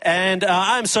And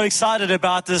I'm so excited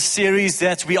about this series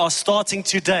that we are starting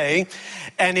today.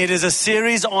 And it is a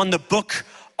series on the book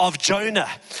of Jonah.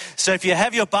 So if you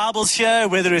have your Bibles here,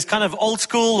 whether it's kind of old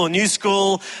school or new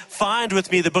school, find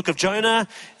with me the book of Jonah.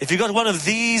 If you've got one of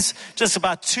these, just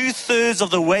about 2/3 of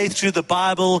the way through the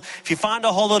Bible, if you find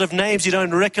a whole lot of names you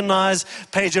don't recognize,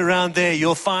 page around there,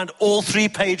 you'll find all 3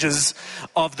 pages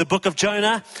of the book of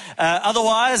Jonah.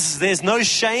 Otherwise, there's no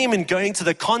shame in going to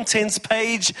the contents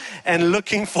page and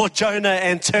looking for Jonah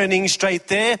and turning straight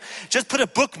there. Just put a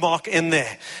bookmark in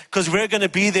there, because we're going to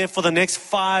be there for the next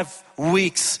 5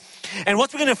 weeks. And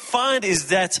what we're going to find is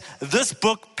that this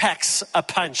book packs a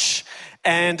punch.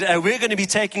 And we're going to be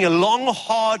taking a long,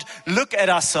 hard look at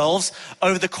ourselves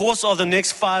over the course of the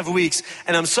next 5 weeks.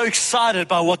 And I'm so excited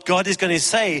by what God is going to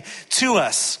say to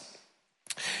us.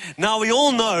 Now, we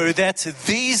all know that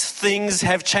these things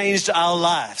have changed our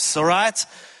lives, all right?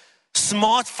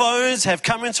 Smartphones have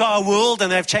come into our world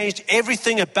and they've changed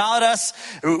everything about us,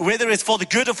 whether it's for the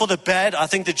good or for the bad. I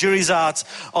think the jury's out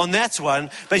on that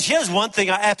one. But here's one thing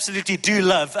I absolutely do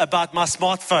love about my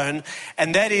smartphone,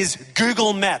 and that is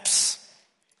Google Maps.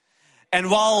 And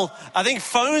while I think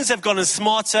phones have gotten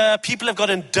smarter, people have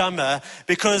gotten dumber,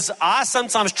 because I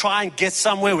sometimes try and get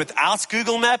somewhere without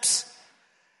Google Maps.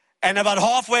 And about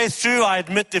halfway through, I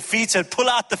admit defeat and pull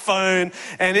out the phone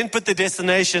and input the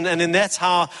destination. And then that's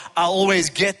how I always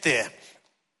get there.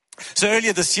 So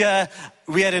earlier this year,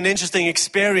 we had an interesting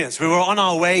experience. We were on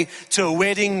our way to a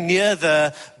wedding near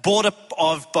the border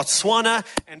of Botswana.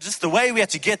 And just the way we had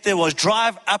to get there was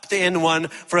drive up the N1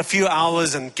 for a few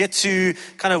hours and get to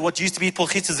kind of what used to be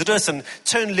Potgietersrus and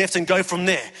turn left and go from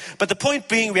there. But the point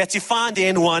being, we had to find the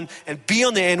N1 and be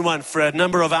on the N1 for a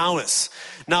number of hours.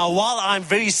 Now, while I'm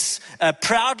very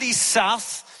proudly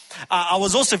south, I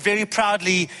was also very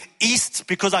proudly east,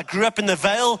 because I grew up in the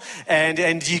Vale,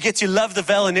 and you get to love the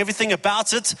Vale and everything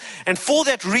about it. And for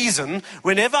that reason,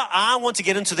 whenever I want to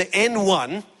get into the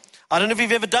N1, I don't know if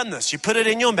you've ever done this. You put it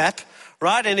in your map,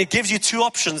 right? And it gives you 2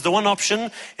 options. The one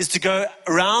option is to go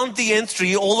around the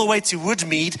N3 all the way to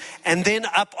Woodmead and then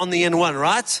up on the N1,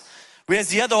 right? Whereas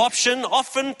the other option,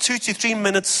 often 2 to 3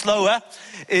 minutes slower,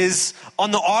 is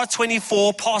on the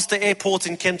R24 past the airport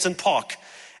in Kempton Park.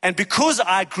 And because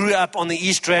I grew up on the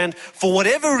East Rand, for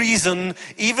whatever reason,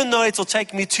 even though it will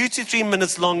take me 2 to 3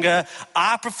 minutes longer,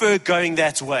 I prefer going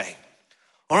that way.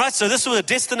 All right, so this was a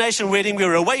destination wedding. We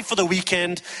were away for the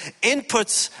weekend.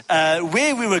 Inputs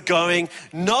where we were going,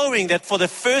 knowing that for the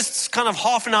first kind of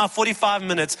half an hour, 45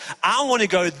 minutes, I want to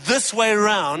go this way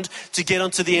around to get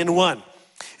onto the N1.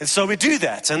 And so we do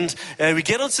that, and we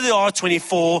get onto the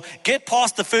R24, get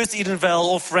past the first Edenvale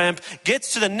off-ramp, get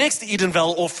to the next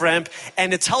Edenvale off-ramp,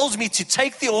 and it tells me to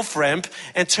take the off-ramp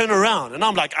and turn around. And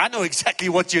I'm like, I know exactly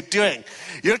what you're doing.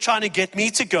 You're trying to get me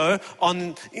to go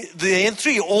on the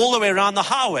N3 all the way around the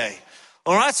highway.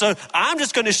 All right, so I'm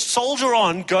just going to soldier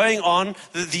on going on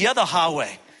the other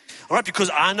highway. All right,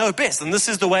 because I know best, and this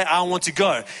is the way I want to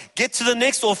go. Get to the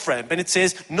next off-ramp, and it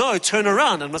says, no, turn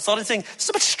around. And I started thinking, it's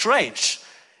a bit strange.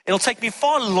 It'll take me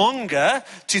far longer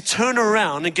to turn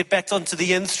around and get back onto the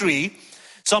N3.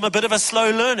 So I'm a bit of a slow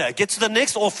learner. Get to the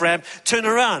next off-ramp, turn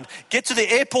around. Get to the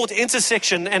airport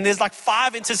intersection, and there's like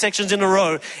 5 intersections in a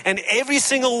row. And every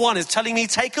single one is telling me,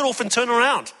 take it off and turn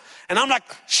around. And I'm like,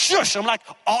 shush. I'm like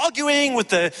arguing with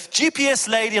the GPS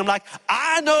lady. I'm like,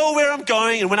 I know where I'm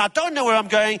going. And when I don't know where I'm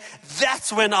going,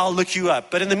 that's when I'll look you up.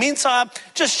 But in the meantime,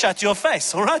 just shut your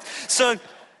face, all right? So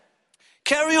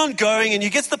carry on going, and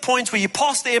you get to the point where you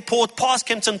pass the airport, past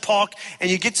Kempton Park, and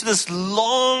you get to this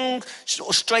long,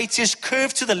 straightish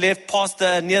curve to the left past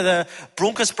near the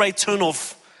Bronkhorstspruit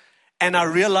turnoff. And I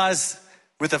realized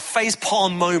with a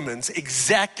facepalm moment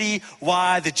exactly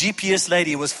why the GPS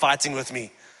lady was fighting with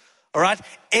me. All right?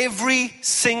 Every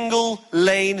single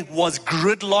lane was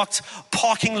gridlocked,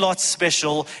 parking lot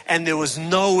special, and there was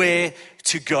nowhere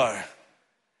to go.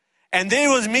 And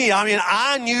there was me. I mean,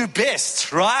 I knew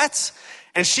best, right?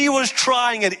 And she was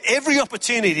trying at every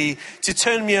opportunity to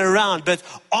turn me around. But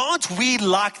aren't we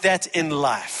like that in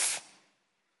life?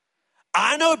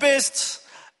 I know best.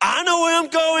 I know where I'm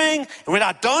going. And when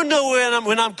I don't know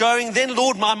when I'm going, then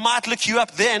Lord, I might look you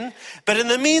up then. But in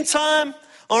the meantime,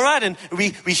 all right, and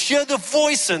we hear the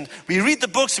voice, and we read the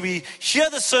books, we hear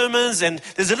the sermons, and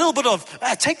there's a little bit of,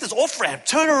 take this off-ramp,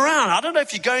 turn around. I don't know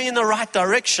if you're going in the right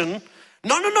direction.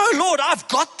 No, Lord, I've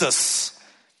got this.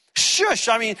 Shush,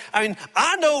 I mean,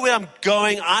 I know where I'm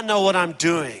going. I know what I'm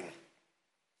doing.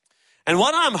 And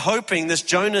what I'm hoping this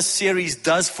Jonah series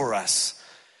does for us,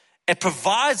 it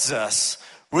provides us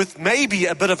with maybe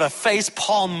a bit of a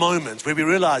face-palm moment where we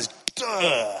realize,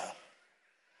 duh,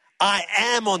 I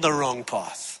am on the wrong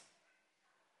path.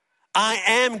 I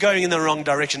am going in the wrong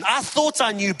direction. I thought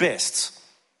I knew best,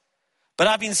 but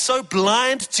I've been so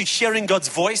blind to hearing God's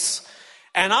voice.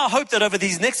 And I hope that over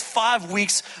these next 5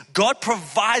 weeks, God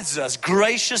provides us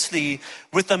graciously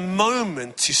with a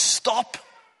moment to stop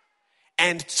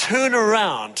and turn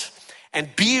around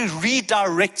and be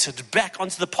redirected back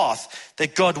onto the path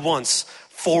that God wants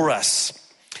for us.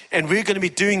 And we're going to be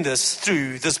doing this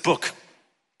through this book.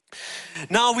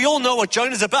 Now, we all know what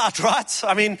Jonah's about, right?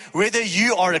 I mean, whether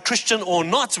you are a Christian or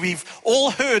not, we've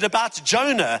all heard about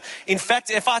Jonah. In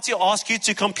fact, if I had to ask you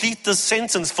to complete this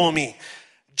sentence for me,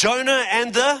 Jonah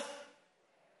and the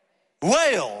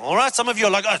whale, all right? Some of you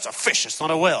are like, oh, it's a fish, it's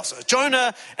not a whale. So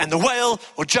Jonah and the whale,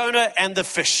 or Jonah and the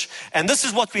fish. And this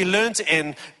is what we learned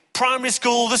in primary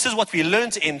school. This is what we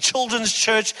learned in children's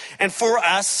church. And for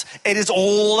us, it is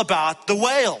all about the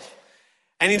whale.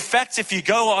 And in fact, if you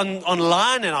go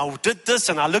online, and I did this,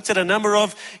 and I looked at a number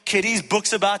of kiddies'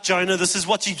 books about Jonah, this is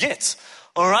what you get.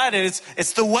 All right, and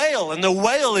it's the whale, and the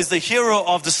whale is the hero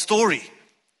of the story.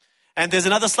 And there's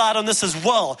another slide on this as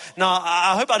well. Now,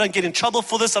 I hope I don't get in trouble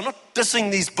for this. I'm not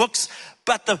dissing these books,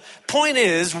 but the point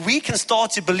is, we can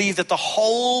start to believe that the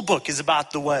whole book is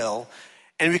about the whale,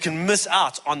 and we can miss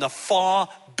out on the far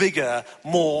bigger,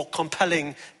 more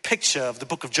compelling picture of the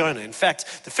book of Jonah. In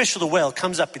fact, the fish or the whale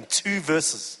comes up in 2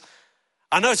 verses.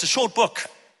 I know it's a short book,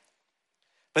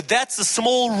 but that's the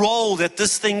small role that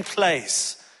this thing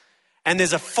plays. And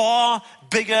there's a far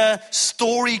bigger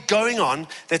story going on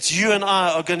that you and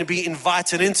I are going to be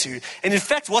invited into. And in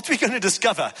fact, what we're going to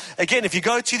discover, again, if you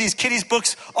go to these kiddies'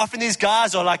 books, often these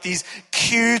guys are like these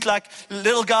cute, like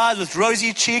little guys with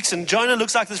rosy cheeks, and Jonah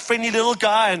looks like this friendly little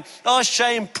guy, and oh,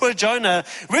 shame, poor Jonah.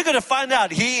 We're going to find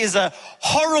out he is a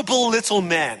horrible little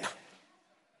man.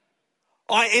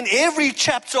 In every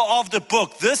chapter of the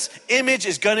book, this image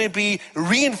is going to be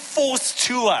reinforced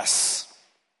to us.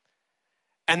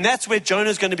 And that's where Jonah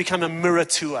is going to become a mirror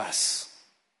to us.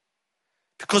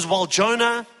 Because while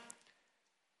Jonah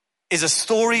is a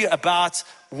story about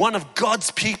one of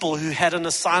God's people who had an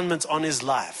assignment on his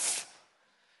life,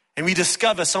 and we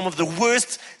discover some of the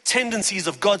worst tendencies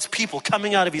of God's people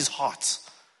coming out of his heart,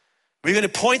 we're going to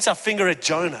point our finger at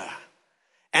Jonah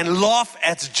and laugh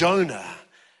at Jonah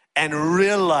and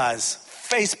realize,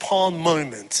 facepalm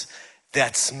moment,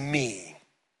 that's me.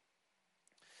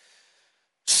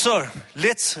 So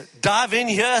let's dive in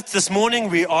here this morning.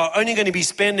 We are only going to be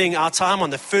spending our time on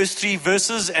the first 3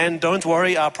 verses. And don't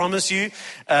worry, I promise you,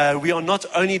 we are not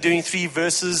only doing 3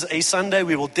 verses a Sunday.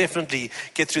 We will definitely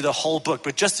get through the whole book.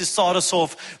 But just to start us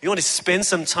off, we want to spend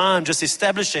some time just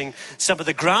establishing some of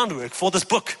the groundwork for this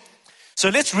book. So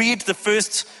let's read the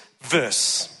first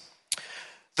verse.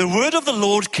 The word of the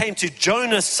Lord came to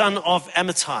Jonah, son of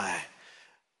Amittai.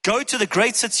 Go to the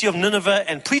great city of Nineveh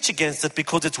and preach against it,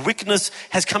 because its wickedness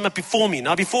has come up before me.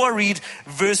 Now, before I read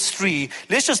verse 3,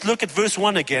 let's just look at verse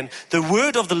 1 again. The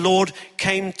word of the Lord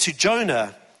came to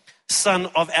Jonah, son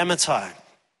of Amittai.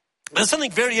 There's something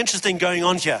very interesting going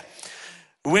on here.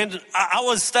 When I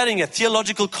was studying at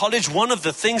theological college, one of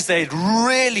the things they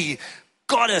really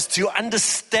got us to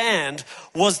understand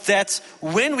was that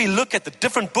when we look at the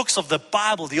different books of the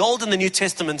Bible, the Old and the New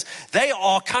Testament, they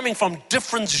are coming from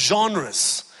different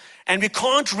genres. And we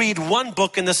can't read one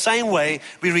book in the same way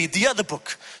we read the other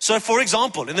book. So, for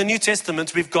example, in the New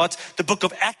Testament, we've got the book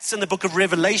of Acts and the book of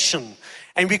Revelation.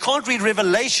 And we can't read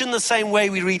Revelation the same way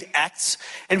we read Acts.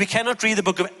 And we cannot read the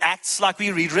book of Acts like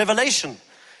we read Revelation.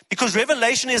 Because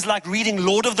Revelation is like reading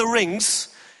Lord of the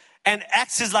Rings, and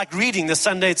Acts is like reading the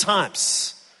Sunday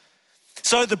Times.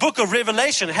 So the book of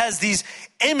Revelation has these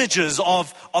images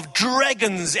of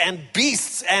dragons and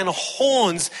beasts and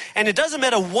horns. And it doesn't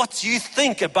matter what you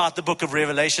think about the book of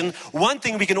Revelation. One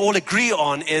thing we can all agree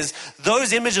on is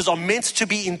those images are meant to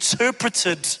be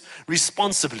interpreted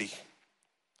responsibly.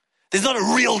 There's not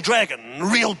a real dragon,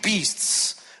 real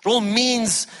beasts. It all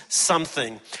means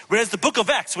something. Whereas the book of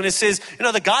Acts, when it says,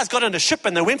 the guys got on a ship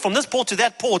and they went from this port to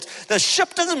that port, the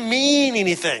ship doesn't mean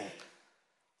anything.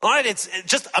 All right, it's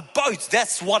just a boat.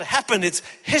 That's what happened. It's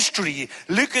history.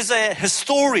 Luke is a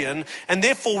historian, and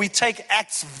therefore we take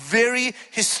Acts very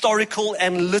historical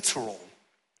and literal.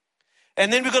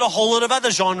 And then we've got a whole lot of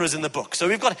other genres in the book. So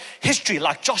we've got history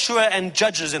like Joshua and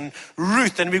Judges and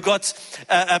Ruth. And we've got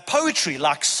poetry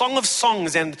like Song of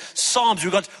Songs and Psalms.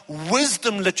 We've got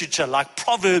wisdom literature like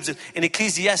Proverbs and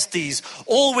Ecclesiastes,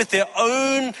 all with their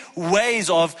own ways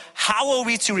of how are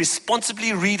we to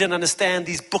responsibly read and understand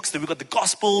these books. Then we've got the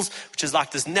Gospels, which is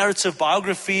like this narrative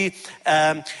biography.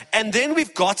 And then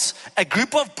we've got a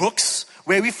group of books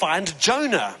where we find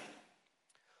Jonah.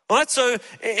 All right, so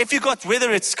if you've got,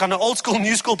 whether it's kind of old school,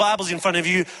 new school Bibles in front of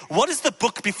you, what is the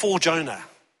book before Jonah?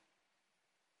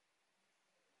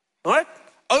 All right?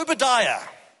 Obadiah.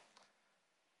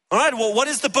 All right, well, what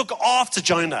is the book after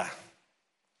Jonah?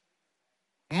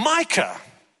 Micah.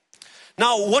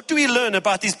 Now, what do we learn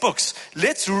about these books?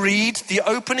 Let's read the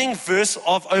opening verse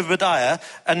of Obadiah,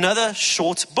 another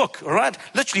short book, all right?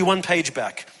 Literally one page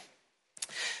back.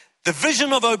 The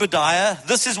vision of Obadiah,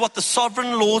 this is what the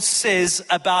sovereign Lord says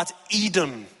about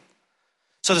Edom.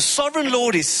 So the sovereign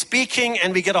Lord is speaking,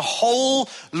 and we get a whole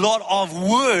lot of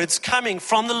words coming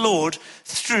from the Lord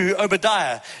through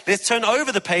Obadiah. Let's turn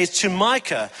over the page to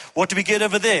Micah. What do we get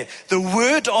over there? The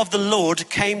word of the Lord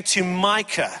came to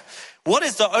Micah. What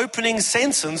is the opening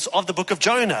sentence of the book of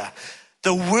Jonah?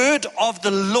 The word of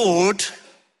the Lord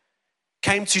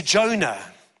came to Jonah.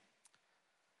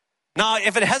 Now,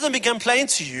 if it hasn't become plain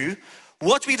to you,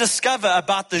 what we discover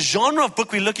about the genre of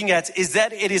book we're looking at is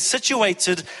that it is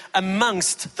situated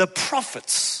amongst the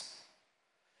prophets.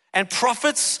 And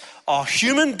prophets are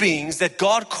human beings that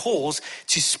God calls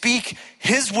to speak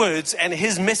his words and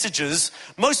his messages,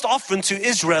 most often to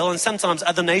Israel and sometimes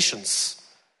other nations.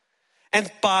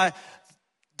 And by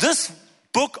this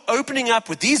book opening up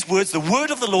with these words, the word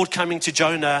of the Lord coming to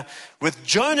Jonah, with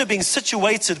Jonah being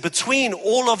situated between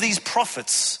all of these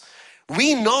prophets,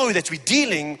 we know that we're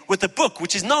dealing with a book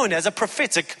which is known as a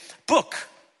prophetic book.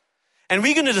 And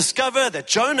we're going to discover that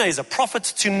Jonah is a prophet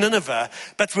to Nineveh,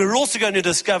 but we're also going to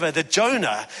discover that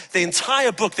Jonah, the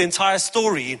entire book, the entire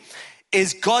story,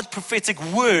 is God's prophetic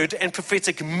word and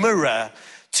prophetic mirror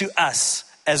to us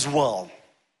as well.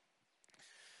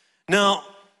 Now,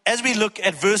 as we look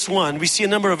at verse 1, we see a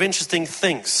number of interesting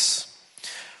things.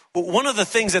 One of the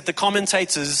things that the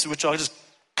commentators, which are just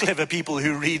clever people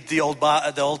who read the Old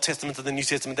Testament and the New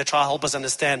Testament, they try to help us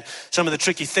understand some of the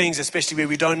tricky things, especially where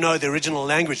we don't know the original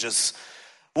languages.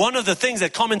 One of the things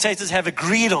that commentators have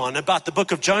agreed on about the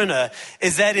book of Jonah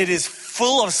is that it is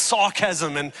full of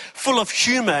sarcasm and full of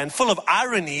humor and full of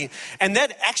irony, and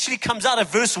that actually comes out of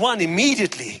verse 1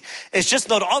 immediately. It's just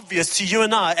not obvious to you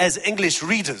and I as English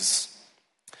readers.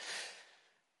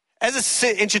 As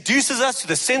it introduces us to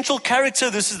the central character,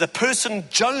 this is the person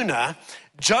Jonah.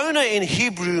 Jonah in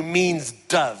Hebrew means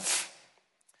dove.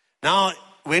 Now,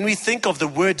 when we think of the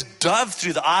word dove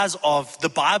through the eyes of the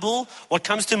Bible, what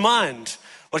comes to mind?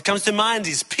 What comes to mind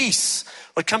is peace.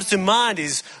 What comes to mind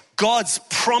is God's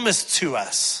promise to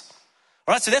us.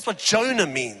 All right, so that's what Jonah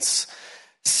means.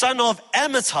 Son of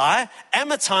Amittai.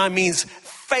 Amittai means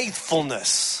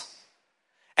faithfulness.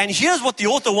 And here's what the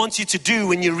author wants you to do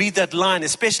when you read that line,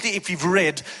 especially if you've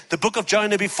read the book of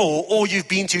Jonah before or you've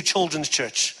been to children's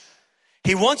church.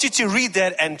 He wants you to read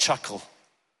that and chuckle.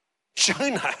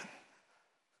 Jonah,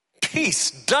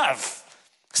 peace, dove,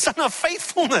 son of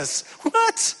faithfulness.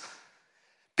 What?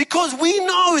 Because we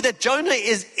know that Jonah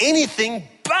is anything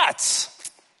but.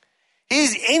 He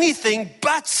is anything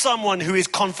but someone who is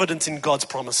confident in God's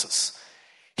promises.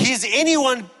 He is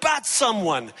anyone but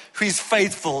someone who is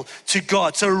faithful to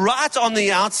God. So right on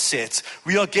the outset,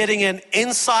 we are getting an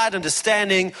inside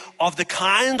understanding of the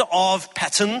kind of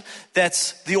pattern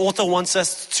that the author wants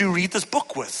us to read this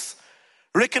book with.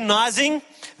 Recognizing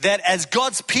that as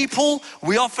God's people,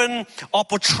 we often are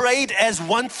portrayed as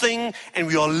one thing and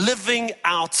we are living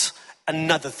out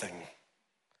another thing.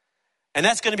 And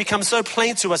that's going to become so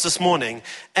plain to us this morning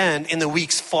and in the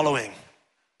weeks following.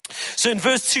 So in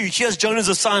verse 2, here's Jonah's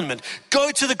assignment. Go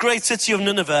to the great city of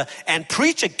Nineveh and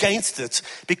preach against it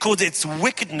because its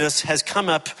wickedness has come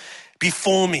up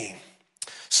before me.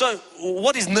 So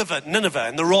what is Nineveh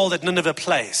and the role that Nineveh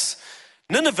plays?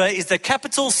 Nineveh is the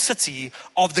capital city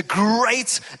of the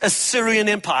great Assyrian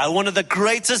Empire, one of the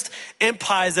greatest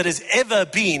empires that has ever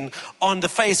been on the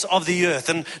face of the earth.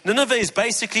 And Nineveh is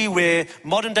basically where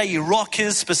modern day Iraq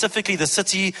is, specifically the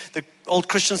city, the old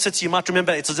Christian city. You might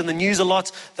remember it was in the news a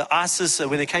lot, the ISIS,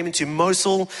 when they came into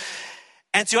Mosul.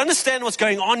 And to understand what's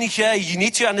going on here, you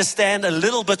need to understand a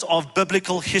little bit of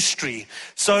biblical history.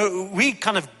 So we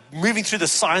kind of moving through the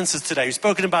sciences today. We've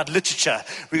spoken about literature.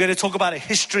 We're going to talk about a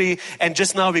history, and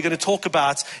just now we're going to talk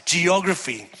about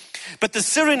geography. But the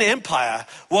Assyrian Empire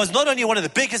was not only one of the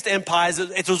biggest empires,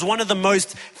 it was one of the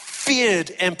most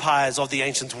feared empires of the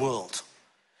ancient world.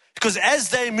 Because as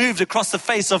they moved across the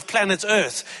face of planet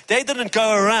Earth, they didn't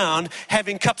go around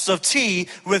having cups of tea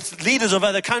with leaders of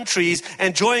other countries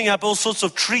and drawing up all sorts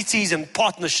of treaties and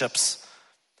partnerships.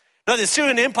 No, the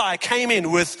Assyrian Empire came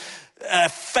in with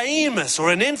famous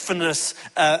or an infamous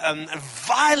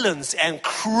violence and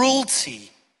cruelty.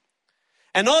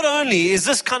 And not only is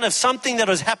this kind of something that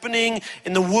was happening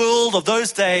in the world of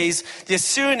those days, the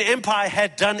Assyrian Empire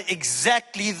had done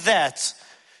exactly that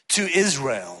to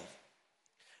Israel.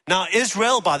 Now,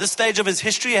 Israel, by this stage of its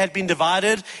history, had been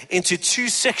divided into two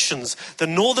sections. The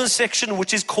northern section,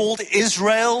 which is called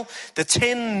Israel, the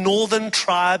 10 northern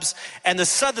tribes, and the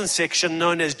southern section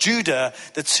known as Judah,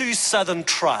 the 2 southern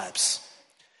tribes.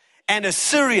 And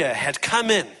Assyria had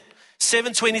come in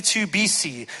 722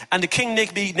 BC under King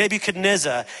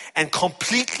Nebuchadnezzar and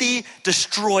completely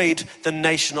destroyed the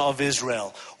nation of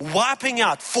Israel, wiping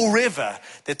out forever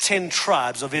the 10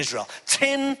 tribes of Israel.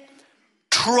 10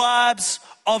 tribes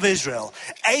of Israel.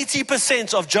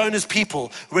 80% of Jonah's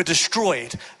people were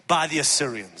destroyed by the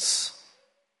Assyrians.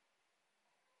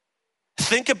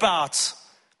 Think about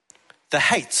the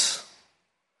hate.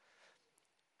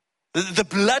 The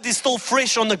blood is still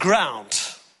fresh on the ground.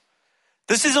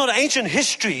 This is not ancient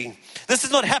history. This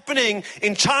is not happening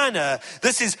in China.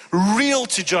 This is real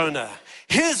to Jonah.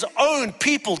 His own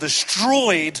people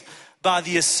destroyed by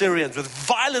the Assyrians with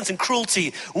violence and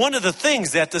cruelty. One of the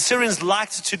things that the Assyrians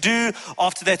liked to do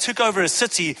after they took over a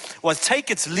city was take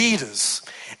its leaders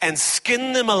and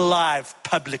skin them alive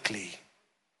publicly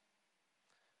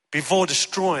before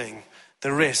destroying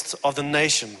the rest of the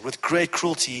nation with great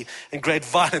cruelty and great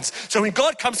violence. So when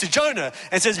God comes to Jonah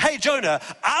and says, hey Jonah,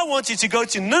 I want you to go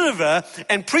to Nineveh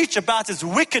and preach about its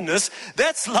wickedness,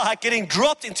 that's like getting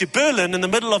dropped into Berlin in the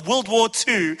middle of World War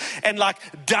II and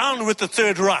like down with the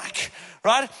Third Reich,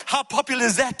 right? How popular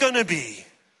is that going to be?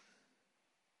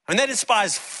 And that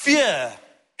inspires fear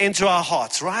into our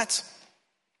hearts, right?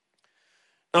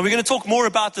 Now we're going to talk more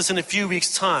about this in a few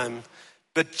weeks' time.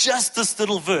 But just this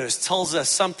little verse tells us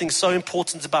something so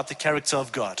important about the character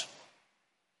of God.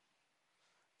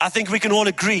 I think we can all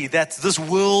agree that this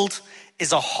world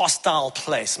is a hostile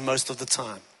place most of the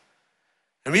time.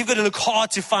 And we've got to look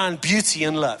hard to find beauty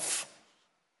and love.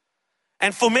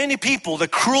 And for many people, the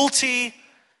cruelty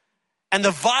and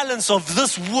the violence of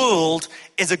this world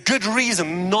is a good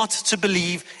reason not to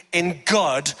believe in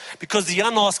God. Because the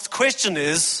unasked question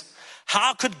is,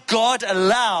 how could God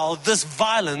allow this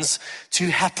violence to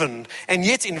happen? And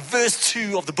yet in verse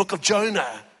 2 of the book of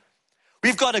Jonah,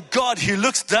 we've got a God who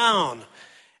looks down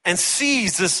and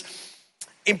sees this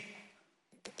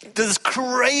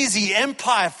crazy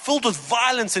empire filled with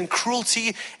violence and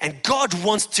cruelty, and God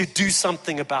wants to do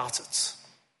something about it.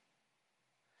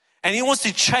 And he wants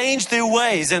to change their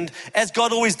ways. And as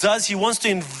God always does, he wants to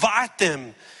invite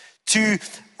them to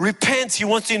repent. He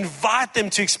wants to invite them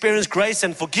to experience grace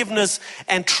and forgiveness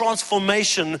and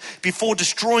transformation before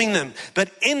destroying them.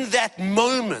 But in that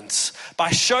moment,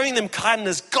 by showing them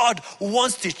kindness, God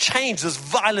wants to change this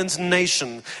violent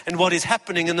nation and what is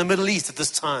happening in the Middle East at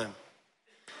this time.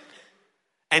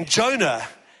 And Jonah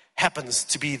happens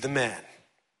to be the man.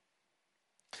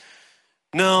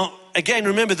 Now, again,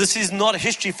 remember, this is not a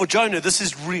history for Jonah. This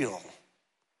is real.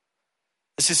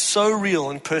 This is so real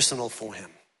and personal for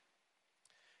him.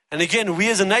 And again, we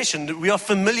as a nation, we are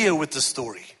familiar with the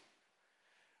story,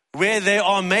 where there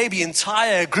are maybe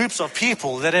entire groups of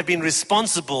people that have been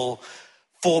responsible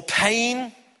for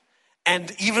pain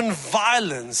and even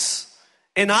violence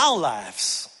in our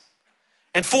lives.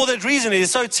 And for that reason, it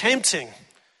is so tempting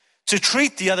to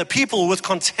treat the other people with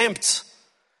contempt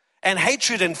and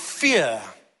hatred and fear.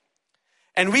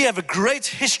 And we have a great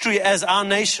history as our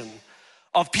nation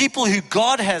of people who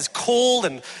God has called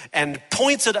and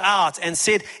pointed out and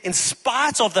said, in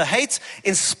spite of the hate,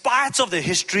 in spite of the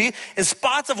history, in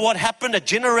spite of what happened a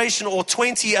generation or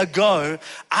 20 ago,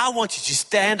 I want you to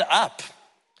stand up.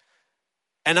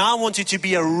 And I want you to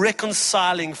be a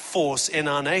reconciling force in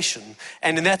our nation.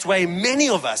 And in that way, many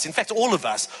of us, in fact, all of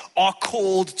us, are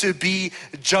called to be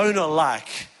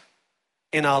Jonah-like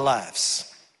in our lives.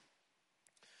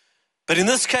 But in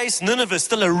this case, Nineveh is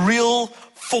still a real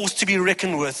force to be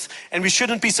reckoned with. And we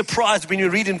shouldn't be surprised when you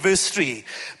read in verse 3.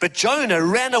 But Jonah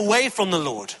ran away from the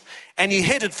Lord and he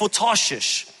headed for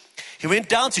Tarshish. He went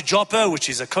down to Joppa, which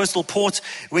is a coastal port,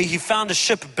 where he found a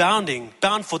ship bound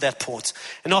for that port.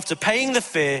 And after paying the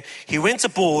fare, he went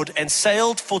aboard and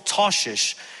sailed for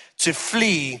Tarshish to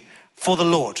flee from the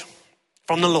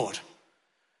Lord.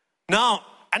 Now,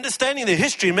 understanding the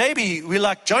history, maybe we're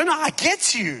like, Jonah, I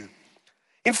get you.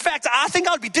 In fact, I think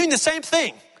I'd be doing the same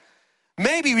thing.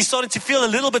 Maybe we started to feel a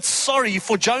little bit sorry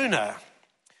for Jonah.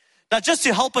 Now, just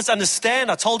to help us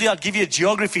understand, I told you I'd give you a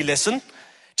geography lesson,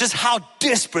 just how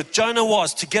desperate Jonah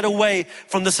was to get away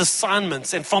from this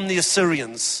assignment and from the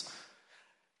Assyrians.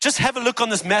 Just have a look on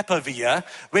this map over here,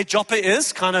 where Joppa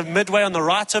is, kind of midway on the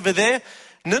right over there.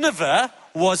 Nineveh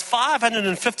was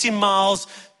 550 miles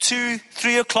to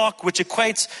 3 o'clock, which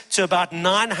equates to about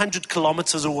 900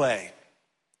 kilometers away.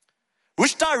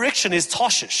 Which direction is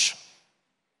Tarshish?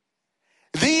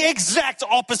 The exact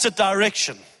opposite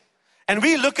direction. And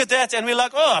we look at that and we're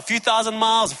like, oh, a few thousand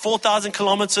miles, 4,000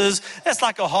 kilometers. That's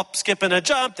like a hop, skip, and a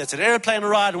jump. That's an airplane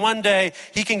ride. One day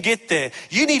he can get there.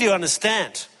 You need to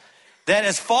understand that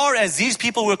as far as these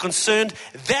people were concerned,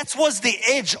 that was the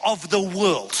edge of the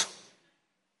world.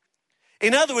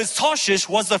 In other words, Tarshish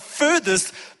was the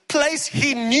furthest place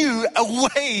he knew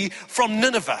away from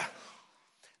Nineveh.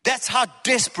 That's how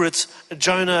desperate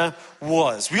Jonah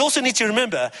was. We also need to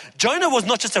remember, Jonah was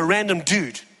not just a random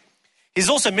dude. He's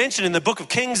also mentioned in the book of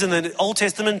Kings in the Old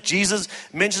Testament. Jesus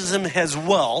mentions him as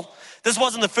well. This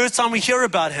wasn't the first time we hear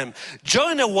about him.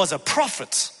 Jonah was a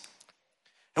prophet.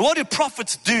 And what do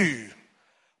prophets do?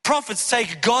 Prophets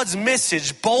take God's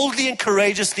message boldly and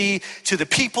courageously to the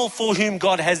people for whom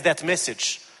God has that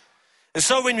message. And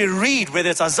so when we read, whether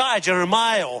it's Isaiah,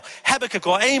 Jeremiah, or Habakkuk,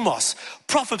 or Amos,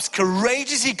 prophets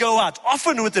courageously go out,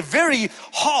 often with a very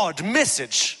hard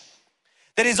message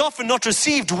that is often not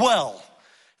received well.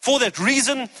 For that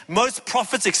reason, most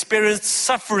prophets experienced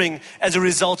suffering as a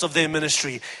result of their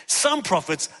ministry. Some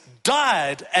prophets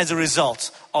died as a result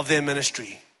of their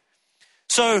ministry.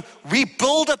 So we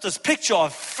build up this picture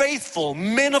of faithful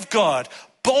men of God,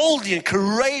 boldly and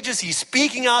courageously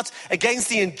speaking out against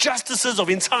the injustices of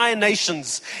entire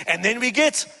nations. And then we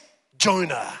get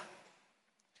Jonah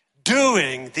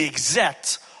doing the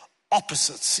exact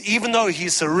opposites, even though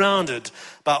he's surrounded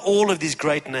by all of these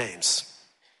great names.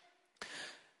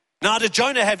 Now, did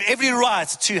Jonah have every right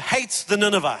to hate the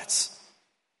Ninevites?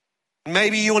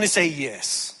 Maybe you want to say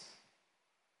yes.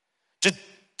 Did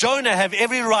Jonah have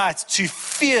every right to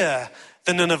fear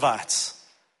the Ninevites?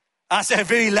 I say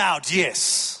very loud,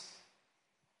 yes.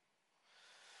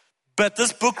 But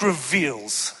this book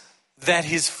reveals that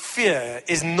his fear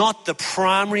is not the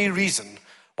primary reason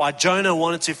why Jonah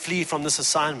wanted to flee from this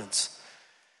assignment.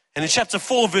 And in chapter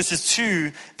 4, verses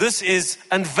 2, this is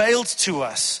unveiled to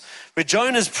us, where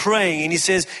Jonah is praying, and he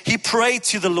says, he prayed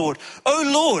to the Lord, "Oh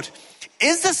Lord,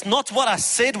 is this not what I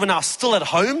said when I was still at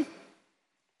home?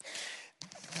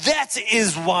 That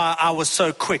is why I was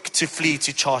so quick to flee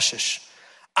to Tarshish.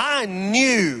 I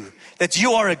knew that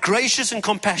you are a gracious and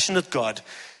compassionate God,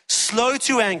 slow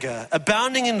to anger,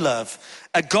 abounding in love,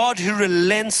 a God who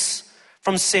relents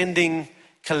from sending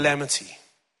calamity."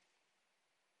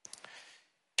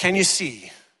 Can you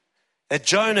see that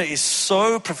Jonah is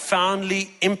so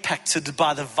profoundly impacted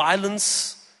by the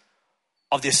violence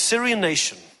of the Assyrian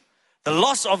nation, the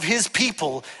loss of his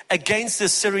people against the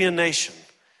Assyrian nation,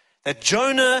 that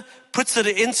Jonah puts it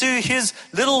into his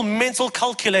little mental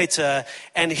calculator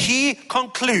and he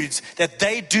concludes that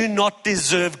they do not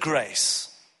deserve grace.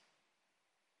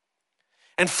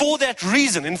 And for that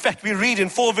reason, in fact, we read in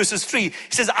 4 verses 3, he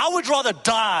says, I would rather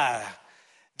die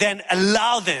than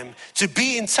allow them to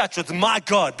be in touch with my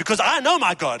God, because I know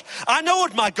my God. I know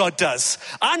what my God does.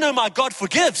 I know my God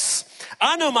forgives.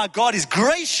 I know my God is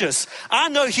gracious. I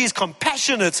know he's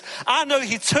compassionate. I know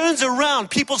he turns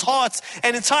around people's hearts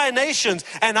and entire nations.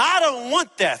 And I don't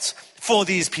want that for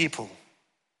these people.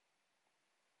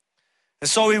 And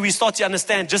so we start to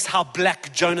understand just how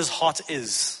black Jonah's heart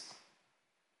is.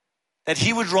 That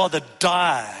he would rather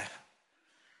die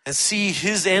and see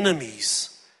his enemies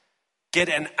get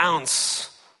an ounce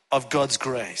of God's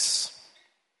grace.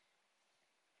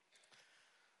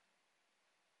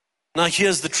 Now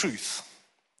here's the truth.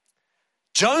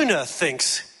 Jonah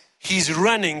thinks he's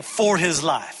running for his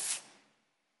life.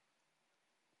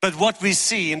 But what we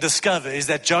see and discover is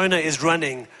that Jonah is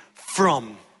running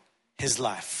from his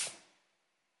life.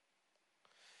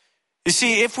 You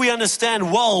see, if we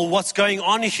understand well what's going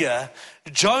on here,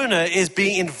 Jonah is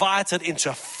being invited into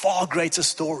a far greater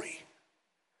story.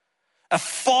 A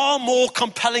far more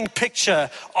compelling picture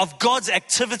of God's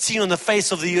activity on the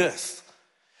face of the earth.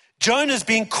 Jonah is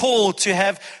being called to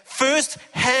have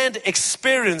first-hand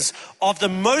experience of the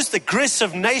most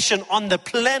aggressive nation on the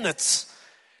planet,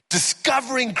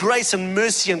 discovering grace and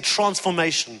mercy and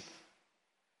transformation.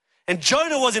 And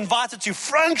Jonah was invited to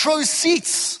front row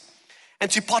seats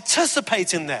and to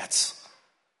participate in that.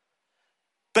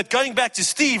 But going back to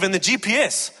Steve and the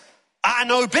GPS, I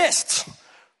know best.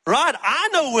 Right? I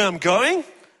know where I'm going.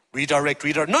 Redirect.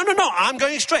 No, I'm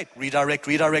going straight. Redirect.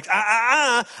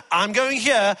 I'm going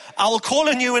here. I will call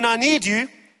on you when I need you.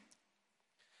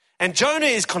 And Jonah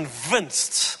is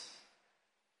convinced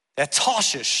that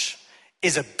Tarshish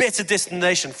is a better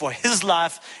destination for his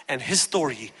life and his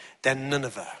story than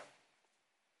Nineveh.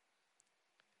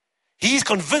 He's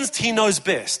convinced he knows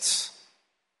best.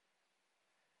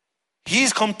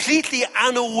 He's completely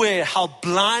unaware how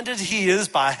blinded he is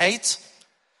by hate,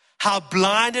 how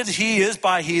blinded he is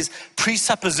by his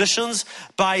presuppositions,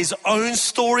 by his own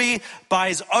story, by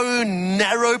his own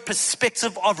narrow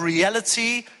perspective of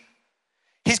reality.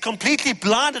 He's completely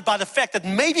blinded by the fact that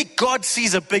maybe God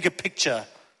sees a bigger picture.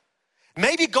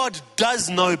 Maybe God does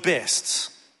know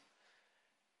best.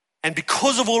 And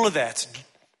because of all of that,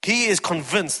 he is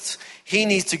convinced he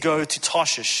needs to go to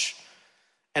Tarshish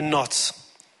and not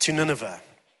to Nineveh.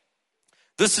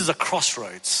 This is a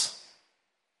crossroads.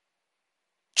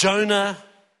 Jonah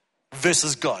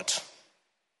versus God.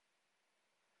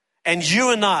 And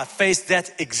you and I face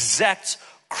that exact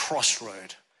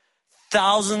crossroad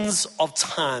thousands of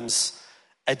times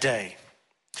a day.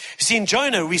 You see, in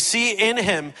Jonah, we see in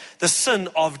him the sin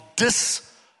of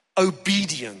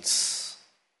disobedience.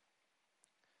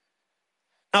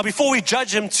 Now, before we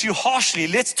judge him too harshly,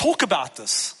 let's talk about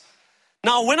this.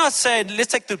 Now, when I say,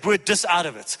 let's take the word dis out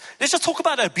of it. Let's just talk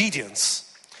about obedience.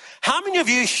 How many of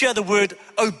you hear the word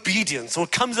obedience or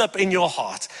it comes up in your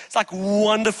heart? It's like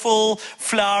wonderful,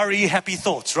 flowery, happy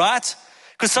thoughts, right?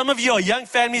 Because some of you are young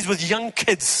families with young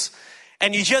kids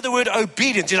and you hear the word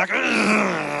obedience, you're like,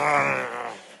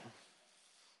 ugh.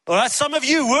 All right, some of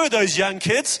you were those young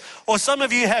kids, or some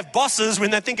of you have bosses, when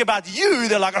they think about you,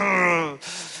 they're like, ugh.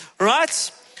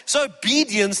 Right? So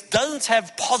obedience doesn't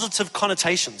have positive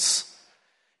connotations.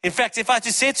 In fact, if I had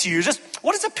to say to you, just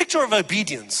what is a picture of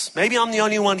obedience? Maybe I'm the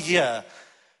only one here.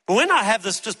 But when I have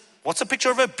this, just what's a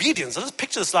picture of obedience? I just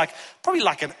picture this like, probably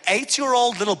like an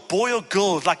 8-year-old little boy or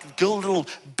girl, with like a girl, little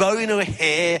bow in her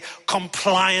hair,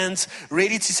 compliant,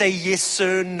 ready to say yes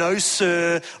sir, no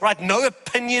sir, right? No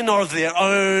opinion of their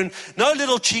own, no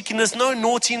little cheekiness, no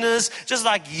naughtiness, just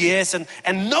like yes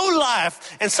and no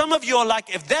life. And some of you are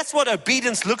like, if that's what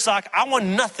obedience looks like, I want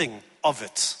nothing of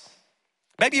it.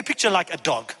 Maybe you picture like a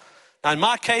dog. Now in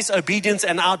my case, obedience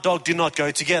and our dog do not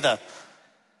go together.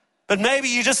 But maybe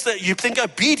you think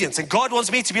obedience and God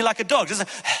wants me to be like a dog. Just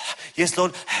yes,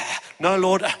 Lord. No,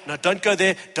 Lord. No, don't go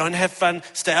there. Don't have fun.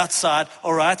 Stay outside.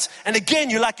 All right. And again,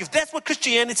 you're like, if that's what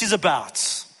Christianity is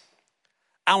about,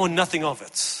 I want nothing of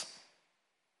it.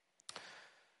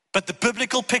 But the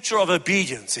biblical picture of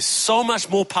obedience is so much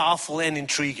more powerful and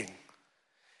intriguing.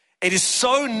 It is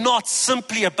so not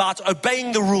simply about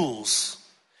obeying the rules,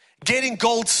 getting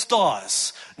gold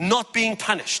stars, not being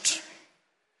punished.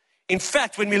 In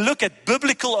fact, when we look at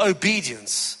biblical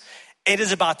obedience, it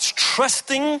is about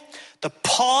trusting the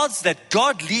paths that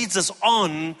God leads us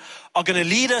on are going to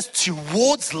lead us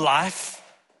towards life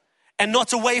and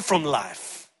not away from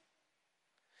life.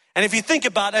 And if you think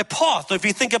about a path, or if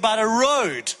you think about a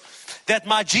road that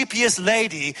my GPS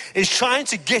lady is trying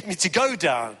to get me to go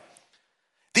down,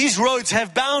 these roads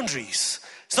have boundaries.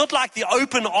 It's not like the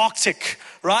open Arctic,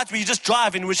 right, where you just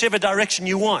drive in whichever direction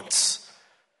you want.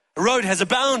 A road has a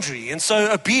boundary, and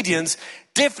so obedience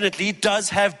definitely does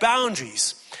have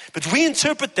boundaries. But we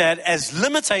interpret that as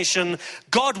limitation.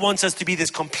 God wants us to be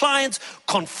this compliant,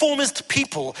 conformist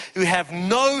people who have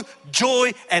no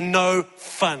joy and no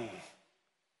fun.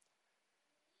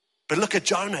 But look at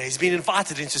Jonah. He's been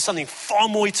invited into something far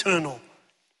more eternal,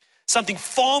 something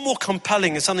far more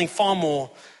compelling, and something far more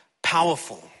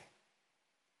powerful.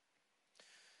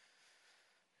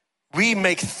 We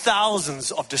make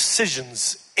thousands of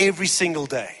decisions every single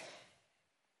day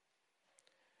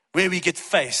where we get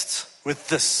faced with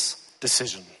this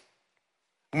decision.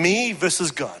 Me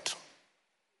versus God.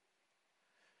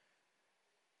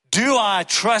 Do I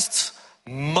trust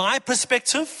my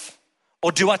perspective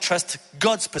or do I trust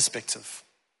God's perspective?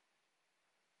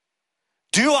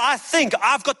 Do I think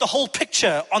I've got the whole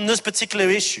picture on this particular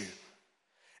issue?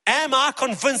 Am I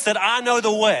convinced that I know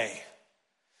the way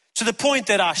to the point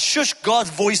that I shush God's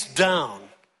voice down?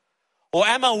 Or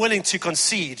am I willing to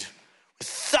concede with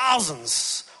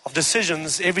thousands of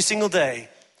decisions every single day?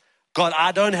 God,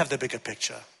 I don't have the bigger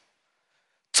picture.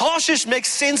 Tarshish makes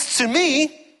sense to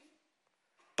me,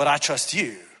 but I trust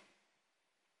you.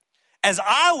 As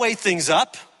I weigh things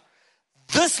up,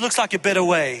 this looks like a better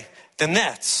way than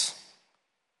that.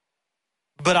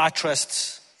 But I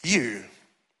trust you.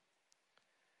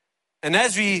 And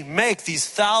as we make these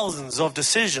thousands of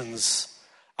decisions,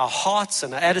 our hearts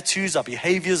and our attitudes, our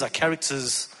behaviors, our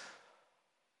characters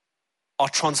are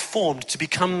transformed to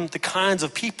become the kinds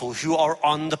of people who are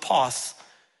on the path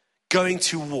going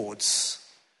towards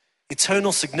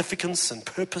eternal significance and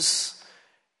purpose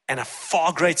and a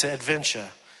far greater adventure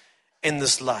in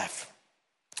this life.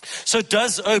 So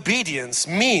does obedience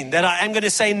mean that I am going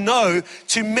to say no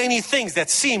to many things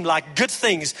that seem like good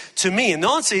things to me? And the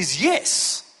answer is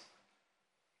yes.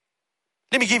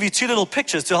 Let me give you two little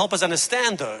pictures to help us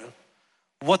understand, though,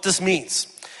 what this means.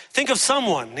 Think of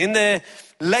someone in their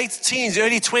late teens,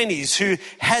 early 20s, who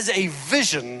has a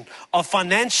vision of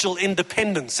financial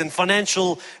independence and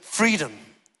financial freedom.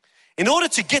 In order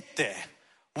to get there,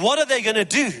 what are they going to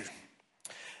do?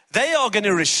 They are going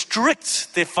to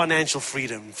restrict their financial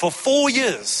freedom for 4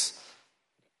 years.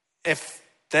 If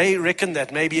they reckon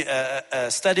that maybe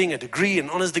studying a degree, an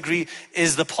honors degree,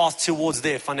 is the path towards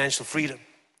their financial freedom.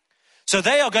 So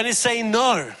they are going to say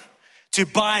no to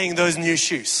buying those new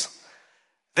shoes.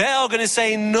 They are going to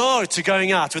say no to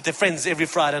going out with their friends every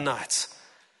Friday night.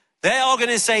 They are going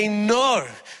to say no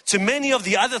to many of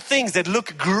the other things that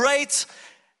look great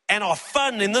and are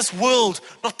fun in this world,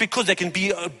 not because they can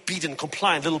be obedient,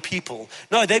 compliant little people.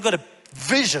 No, they've got a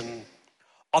vision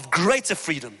of greater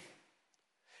freedom.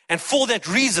 And for that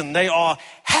reason, they are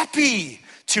happy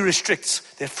to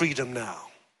restrict their freedom now.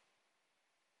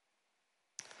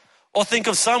 Or think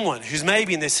of someone who's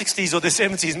maybe in their 60s or their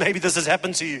 70s, maybe this has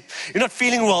happened to you. You're not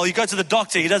feeling well, you go to the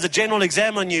doctor, he does a general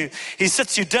exam on you. He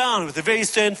sits you down with a very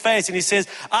stern face and he says,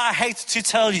 I hate to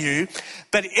tell you,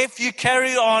 but if you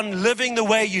carry on living the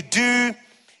way you do,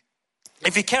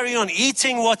 if you carry on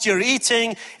eating what you're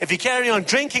eating, if you carry on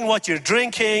drinking what you're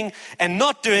drinking and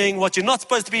not doing what you're not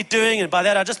supposed to be doing, and by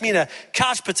that I just mean a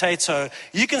couch potato,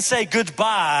 you can say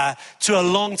goodbye to a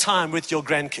long time with your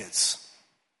grandkids.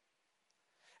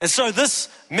 And so this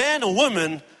man or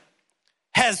woman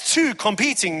has two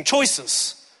competing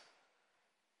choices.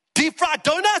 Deep fried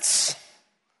donuts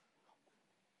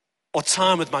or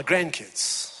time with my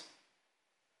grandkids.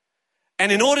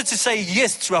 And in order to say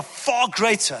yes to a far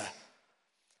greater,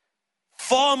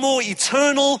 far more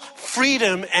eternal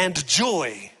freedom and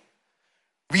joy,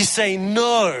 we say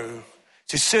no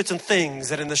to certain things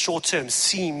that in the short term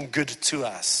seem good to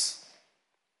us.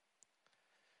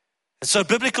 And so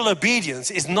biblical obedience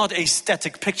is not a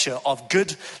static picture of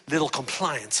good little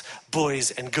compliant boys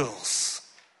and girls.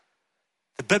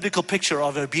 The biblical picture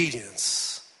of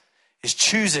obedience is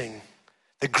choosing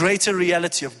the greater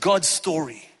reality of God's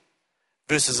story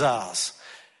versus ours.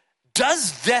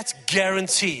 Does that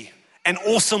guarantee an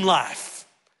awesome life?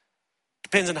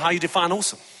 Depends on how you define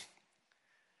awesome.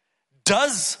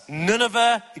 Does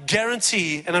Nineveh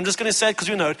guarantee, and I'm just going to say it because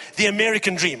we know it, the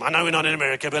American dream? I know we're not in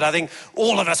America, but I think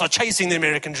all of us are chasing the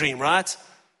American dream, right?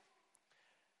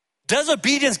 Does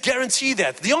obedience guarantee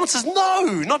that? The answer is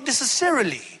no, not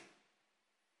necessarily.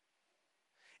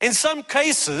 In some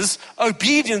cases,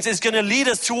 obedience is going to lead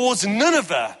us towards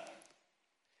Nineveh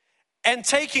and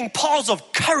taking paths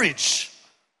of courage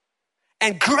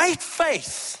and great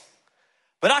faith.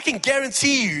 But I can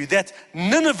guarantee you that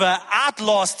Nineveh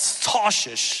outlasts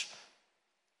Tarshish.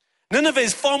 Nineveh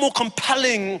is far more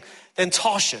compelling than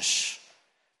Tarshish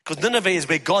because Nineveh is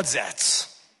where God's at.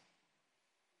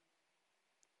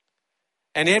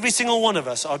 And every single one of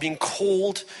us are being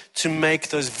called to make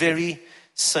those very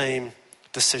same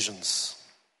decisions.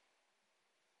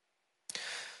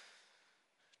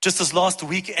 Just this last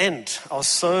weekend, I was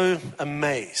so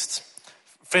amazed.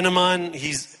 A friend of mine,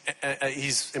 he's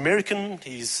American.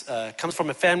 He's comes from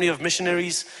a family of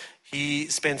missionaries. He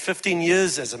spent 15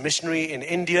 years as a missionary in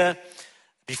India.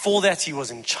 Before that, he was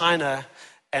in China.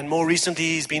 And more recently,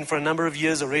 he's been for a number of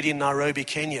years already in Nairobi,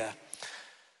 Kenya.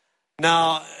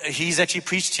 Now, he's actually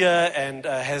preached here and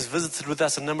has visited with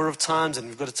us a number of times. And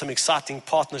we've got some exciting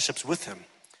partnerships with him.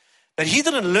 But he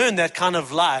didn't learn that kind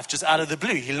of life just out of the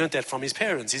blue. He learned that from his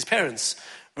parents. His parents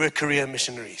were career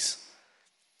missionaries.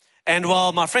 And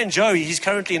while my friend Joey, he's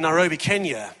currently in Nairobi,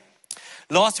 Kenya.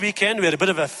 Last weekend, we had a bit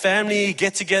of a family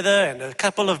get-together and a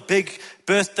couple of big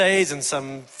birthdays and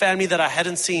some family that I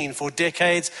hadn't seen for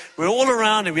decades. We're all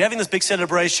around and we're having this big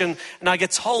celebration. And I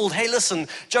get told, hey, listen,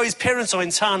 Joey's parents are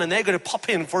in town and they're going to pop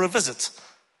in for a visit.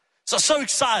 So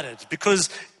excited because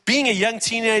being a young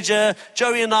teenager,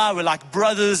 Joey and I were like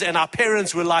brothers and our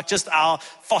parents were like just our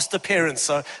foster parents.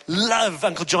 So love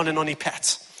Uncle John and Auntie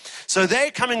Pat. So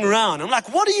they're coming around. I'm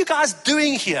like, what are you guys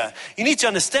doing here? You need to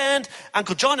understand,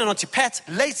 Uncle John and Auntie Pat,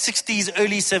 late 60s,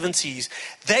 early 70s,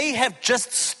 they have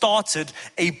just started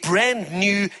a brand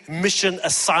new mission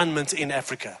assignment in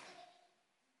Africa.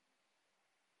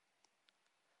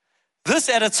 This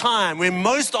at a time where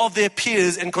most of their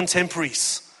peers and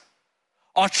contemporaries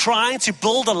are trying to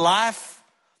build a life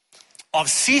of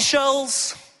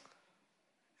seashells,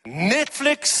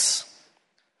 Netflix,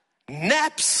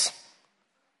 naps.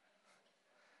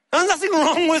 There's nothing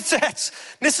wrong with that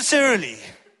necessarily.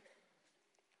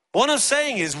 What I'm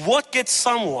saying is, what gets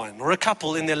someone or a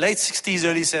couple in their late 60s,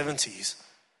 early 70s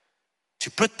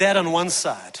to put that on one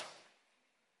side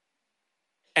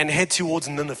and head towards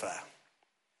Nineveh?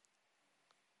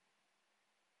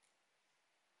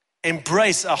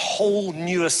 Embrace a whole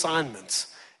new assignment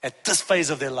at this phase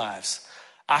of their lives.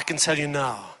 I can tell you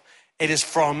now, it is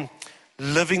from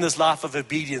living this life of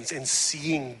obedience and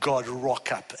seeing God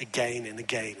rock up again and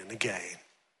again and again.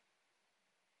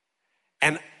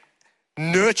 And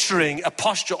nurturing a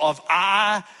posture of,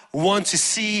 I want to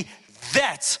see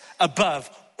that above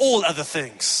all other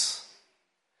things.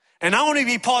 And I want to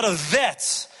be part of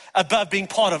that above being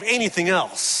part of anything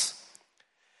else.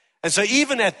 And so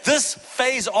even at this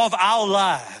phase of our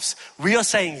lives, we are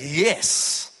saying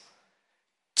yes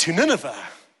to Nineveh.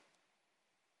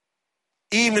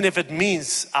 Even if it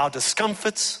means our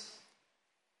discomfort,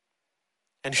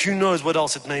 and who knows what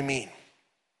else it may mean.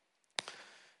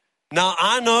 Now,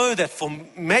 I know that for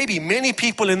maybe many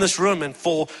people in this room and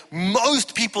for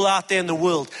most people out there in the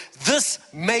world, this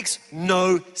makes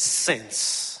no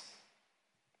sense.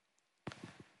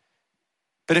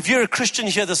 But if you're a Christian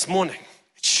here this morning,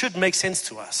 it should make sense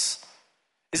to us.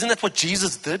 Isn't that what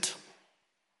Jesus did?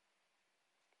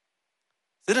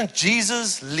 Didn't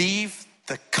Jesus leave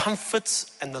the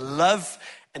comforts and the love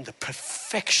and the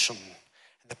perfection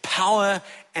and the power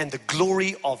and the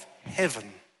glory of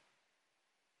heaven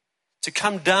to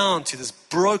come down to this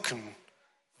broken,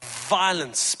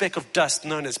 violent speck of dust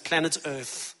known as planet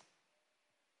Earth,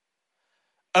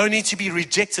 only to be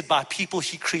rejected by people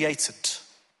he created,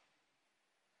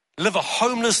 live a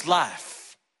homeless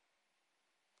life,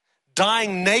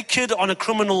 dying naked on a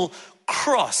criminal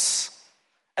cross,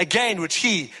 again, which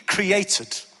he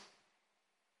created.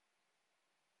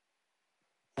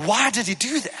 Why did he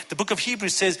do that? The book of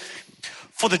Hebrews says,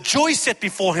 for the joy set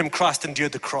before him, Christ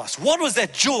endured the cross. What was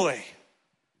that joy?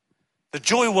 The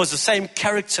joy was the same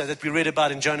character that we read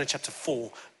about in Jonah chapter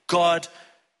 4. God,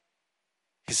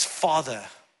 his Father,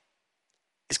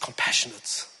 is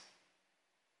compassionate.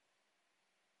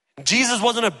 Jesus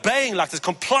wasn't obeying like this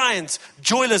compliant,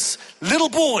 joyless little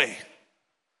boy.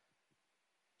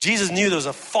 Jesus knew there was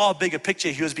a far bigger picture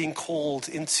he was being called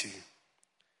into.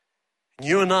 And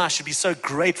you and I should be so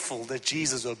grateful that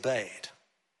Jesus obeyed.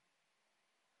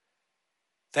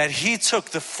 That he took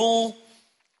the full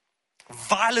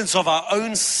violence of our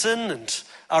own sin and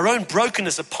our own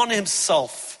brokenness upon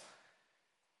himself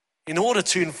in order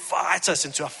to invite us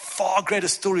into a far greater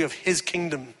story of his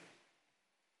kingdom.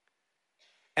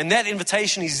 And that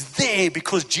invitation is there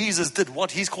because Jesus did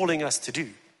what he's calling us to do.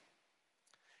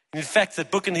 In fact,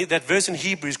 that verse in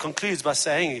Hebrews concludes by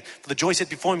saying, for the joy set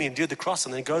before me endured the cross,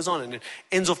 and then it goes on and it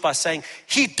ends off by saying,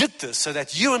 he did this so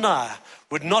that you and I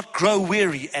would not grow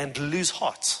weary and lose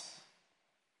heart.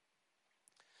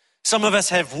 Some of us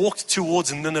have walked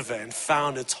towards Nineveh and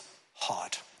found it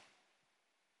hard.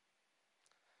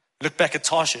 Look back at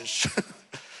Tarshish.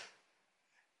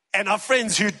 And our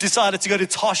friends who decided to go to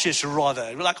Tarshish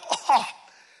rather, we're like, oh,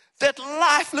 that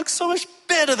life looks so much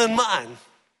better than mine.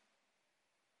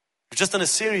 We've just done a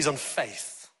series on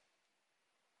faith,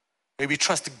 where we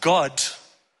trust God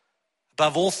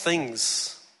above all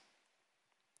things.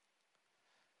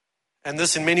 And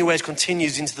this in many ways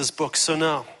continues into this book. So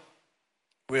now,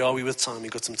 where are we with time?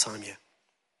 We've got some time here.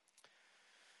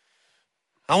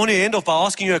 I want to end off by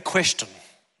asking you a question.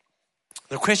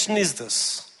 The question is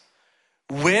this.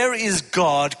 Where is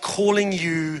God calling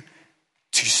you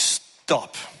to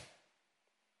stop?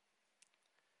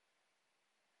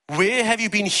 Where have you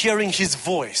been hearing his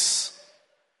voice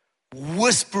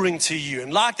whispering to you?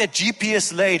 And like that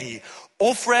GPS lady,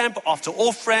 off-ramp after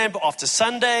off-ramp, after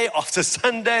Sunday,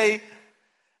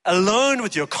 alone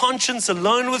with your conscience,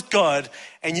 alone with God,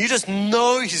 and you just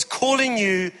know he's calling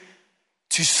you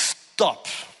to stop,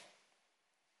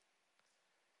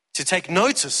 to take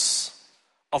notice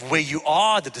of where you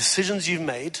are, the decisions you've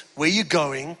made, where you're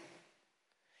going,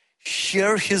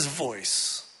 hear his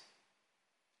voice,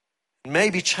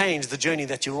 maybe change the journey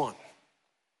that you're on.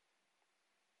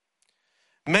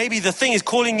 Maybe the thing is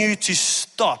calling you to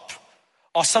stop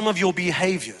are some of your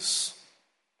behaviors.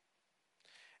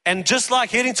 And just like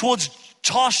heading towards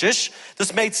Tarshish,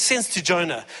 this made sense to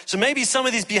Jonah. So maybe some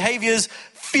of these behaviors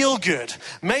feel good.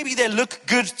 Maybe they look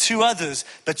good to others.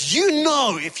 But you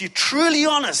know, if you're truly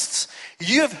honest,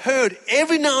 you have heard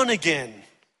every now and again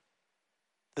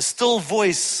the still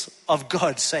voice of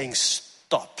God saying,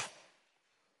 stop.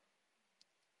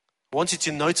 I want you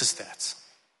to notice that.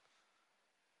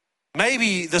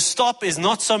 Maybe the stop is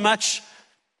not so much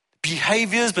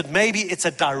behaviors, but maybe it's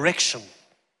a direction.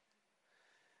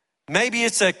 Maybe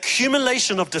it's an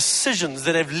accumulation of decisions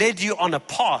that have led you on a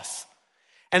path.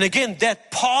 And again,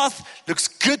 that path looks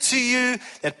good to you.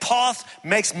 That path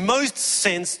makes most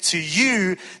sense to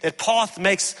you. That path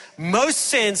makes most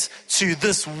sense to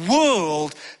this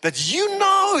world. But you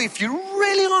know, if you're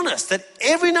really honest, that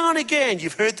every now and again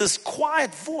you've heard this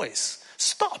quiet voice.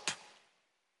 Stop.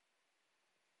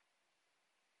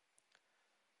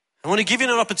 I want to give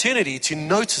you an opportunity to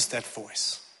notice that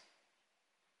voice.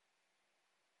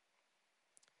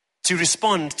 To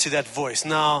respond to that voice.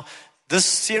 Now, This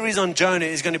series on Jonah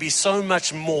is going to be so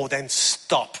much more than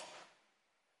stop.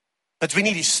 But we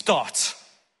need to start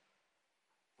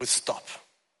with stop.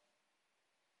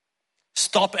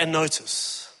 Stop and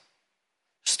notice.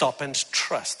 Stop and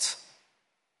trust.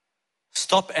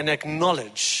 Stop and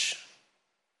acknowledge.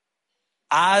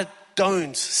 I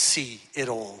don't see it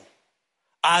all.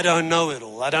 I don't know it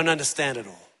all. I don't understand it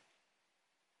all.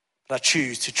 But I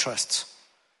choose to trust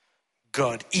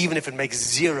God, even if it makes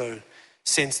zero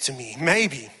sense to me.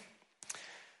 Maybe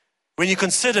when you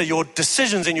consider your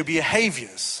decisions and your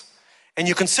behaviors, and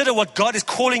you consider what God is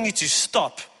calling you to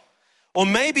stop, or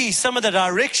maybe some of the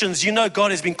directions you know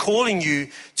God has been calling you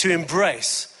to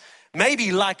embrace,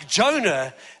 maybe like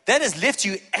Jonah, that has left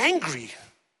you angry.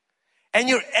 And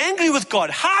you're angry with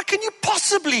God. How can you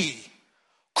possibly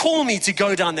call me to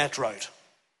go down that road?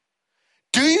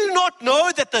 Do you not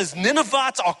know that those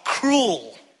Ninevites are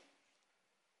cruel?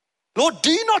 Lord,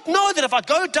 do you not know that if I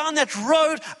go down that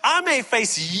road, I may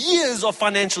face years of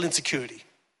financial insecurity?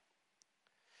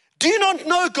 Do you not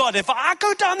know, God, if I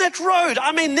go down that road,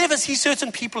 I may never see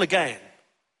certain people again?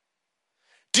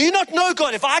 Do you not know,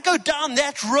 God, if I go down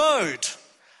that road,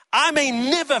 I may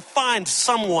never find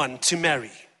someone to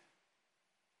marry?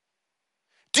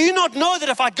 Do you not know that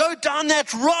if I go down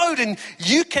that road, and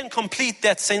you can complete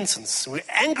that sentence? We're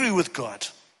angry with God.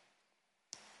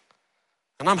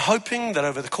 And I'm hoping that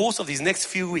over the course of these next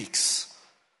few weeks,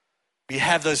 we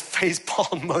have those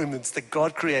facepalm moments that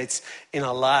God creates in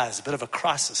our lives, a bit of a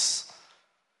crisis,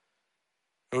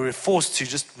 where we're forced to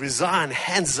just resign,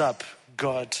 hands up,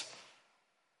 God,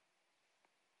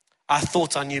 I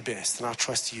thought I knew best, and I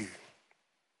trust you.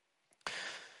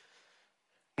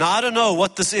 Now, I don't know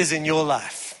what this is in your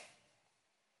life,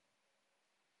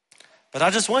 but I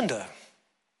just wonder,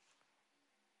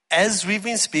 as we've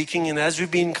been speaking and as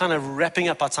we've been kind of wrapping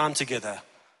up our time together,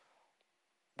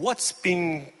 what's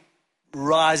been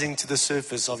rising to the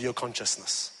surface of your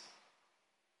consciousness?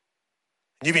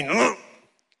 And you've been,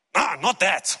 not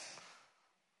that.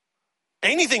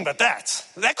 Anything but that.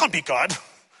 That can't be God,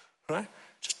 right?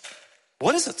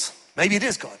 What is it? Maybe it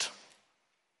is God.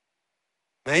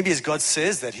 Maybe as God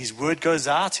says that His word goes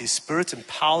out, His Spirit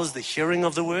empowers the hearing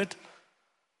of the word.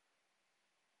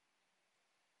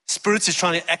 Spirit is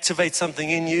trying to activate something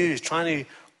in you, He's trying to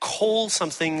call some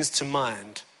things to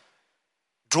mind.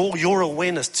 Draw your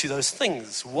awareness to those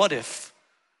things. What if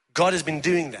God has been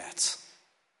doing that?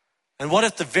 And what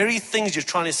if the very things you're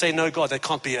trying to say, no, God, that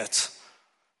can't be it?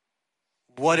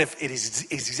 What if it is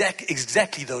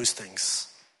exactly those things?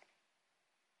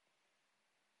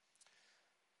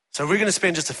 So we're going to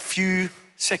spend just a few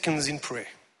seconds in prayer,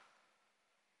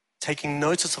 taking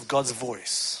notice of God's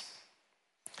voice,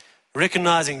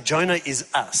 recognizing Jonah is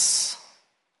us.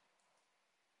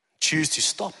 Choose to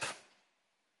stop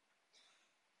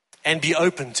and be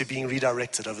open to being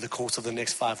redirected over the course of the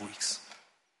next 5 weeks.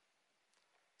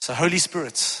 So Holy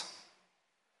Spirit,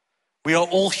 we are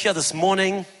all here this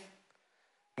morning.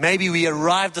 Maybe we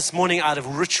arrived this morning out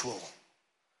of ritual.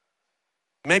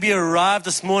 Maybe you arrived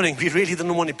this morning, we really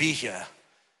didn't want to be here.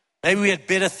 Maybe we had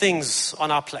better things on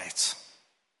our plate.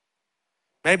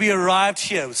 Maybe you arrived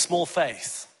here with small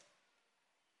faith.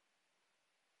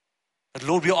 But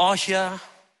Lord, we are here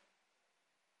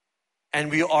and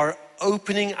we are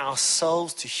opening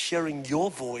ourselves to hearing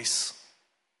your voice.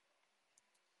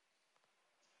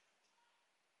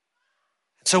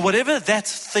 So whatever that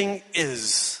thing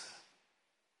is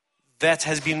that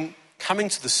has been coming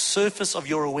to the surface of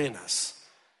your awareness,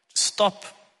 stop,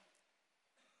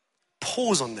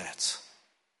 pause on that.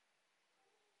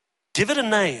 Give it a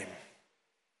name.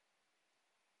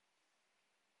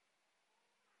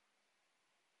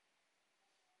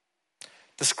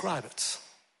 Describe it.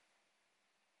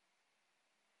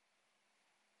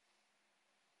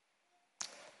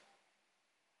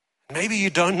 Maybe you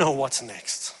don't know what's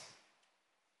next.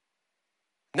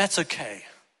 And that's okay.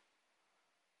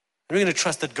 We're going to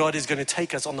trust that God is going to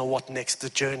take us on the what next, the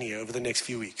journey over the next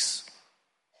few weeks.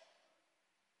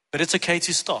 But it's okay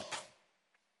to stop.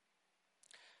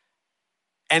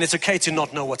 And it's okay to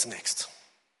not know what's next.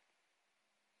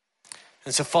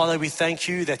 And so, Father, we thank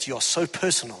you that you are so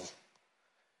personal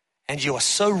and you are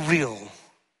so real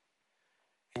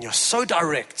and you're so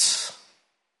direct.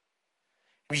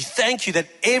 We thank you that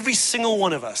every single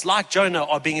one of us, like Jonah,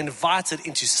 are being invited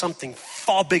into something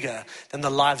far bigger than the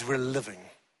lives we're living.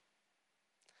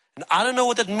 And I don't know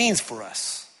what that means for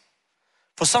us.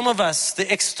 For some of us,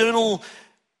 the external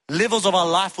levels of our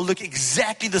life will look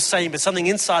exactly the same, but something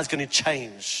inside is going to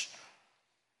change.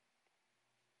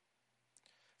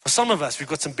 For some of us, we've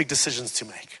got some big decisions to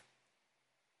make.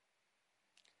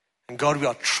 And God, we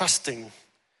are trusting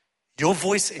your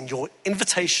voice and your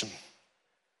invitation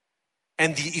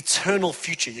and the eternal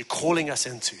future you're calling us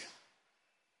into.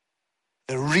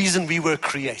 The reason we were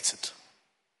created.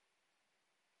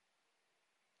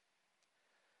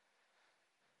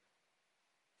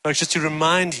 Folks, just to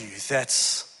remind you that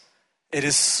it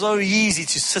is so easy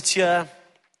to sit here,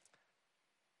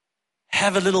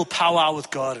 have a little powwow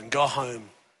with God and go home,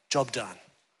 job done.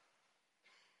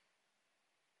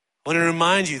 I want to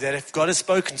remind you that if God has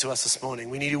spoken to us this morning,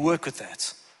 we need to work with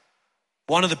that.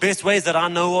 One of the best ways that I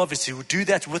know of is to do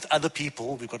that with other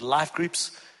people. We've got life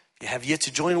groups. If you have yet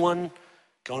to join one,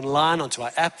 go online onto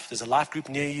our app. There's a life group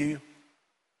near you.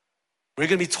 We're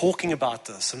going to be talking about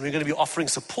this, and we're going to be offering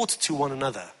support to one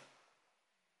another.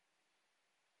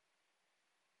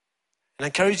 And I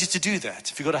encourage you to do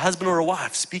that. If you've got a husband or a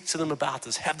wife, speak to them about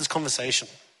this. Have this conversation.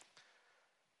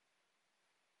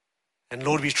 And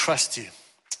Lord, we trust you.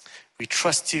 We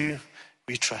trust you.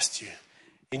 We trust you.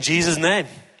 In Jesus' name,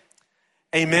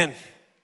 amen.